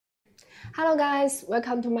Hello guys,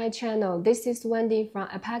 welcome to my channel. This is Wendy from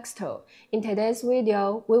Apex. In today's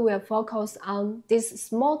video, we will focus on this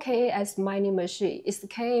small KAS mining machine. It's the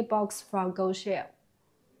KA box from Goldshell.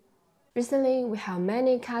 Recently, we have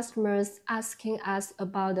many customers asking us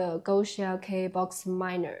about the Goldshell KA box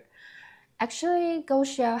miner. Actually,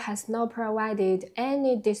 Goldshell has not provided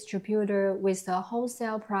any distributor with a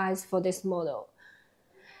wholesale price for this model.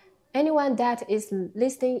 Anyone that is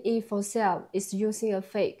listing it for sale is using a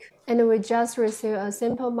fake. And we just received a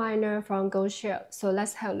simple miner from Goldshell, so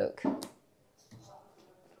let's have a look.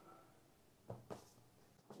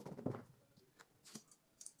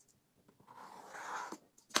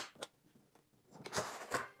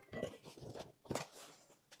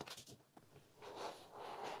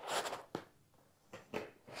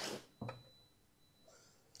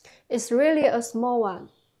 It's really a small one.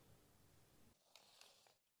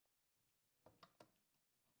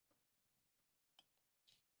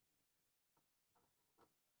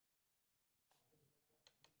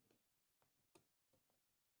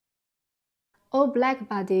 All black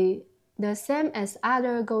body, the same as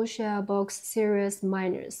other Goldshell box series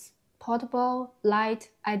miners. Portable, light,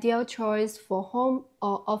 ideal choice for home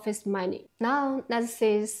or office mining. Now let's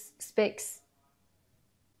see specs.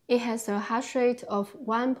 It has a hash rate of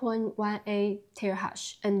 1.18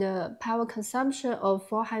 terahash and a power consumption of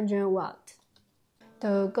 400 watts.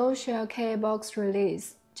 The Goldshell KA box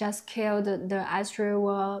release just killed the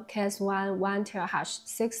IceRiver KAS1 1 terahash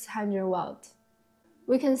 600 watts.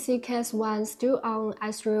 We can see KAS1 still on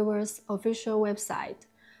IceRiver's official website,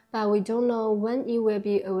 but we don't know when it will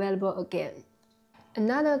be available again.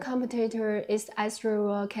 Another competitor is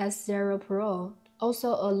IceRiver KAS0 Pro, also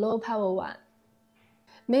a low power one.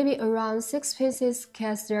 Maybe around 6 pieces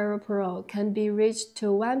KAS0 Pro can be reached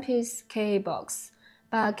to 1 piece KA box,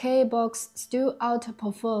 but KA box still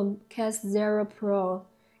outperforms KAS0 Pro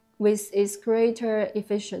with its greater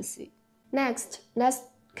efficiency. Next, let's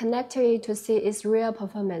connect it to see its real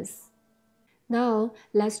performance. Now,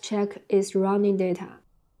 let's check its running data.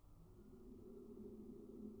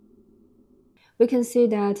 We can see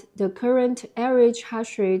that the current average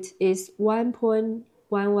hash rate is 1.11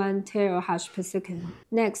 terahash per second.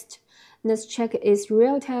 Next, let's check its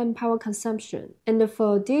real-time power consumption. And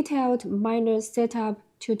for detailed miner setup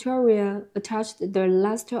tutorial attached the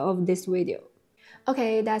last of this video.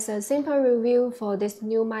 Okay, that's a simple review for this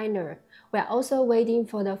new miner. We are also waiting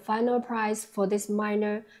for the final price for this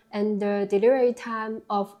miner and the delivery time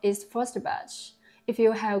of its first batch. If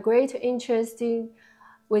you have great interest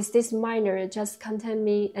with this miner, just contact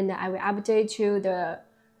me and I will update you the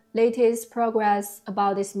latest progress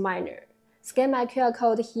about this miner. Scan my QR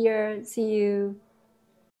code here. See you.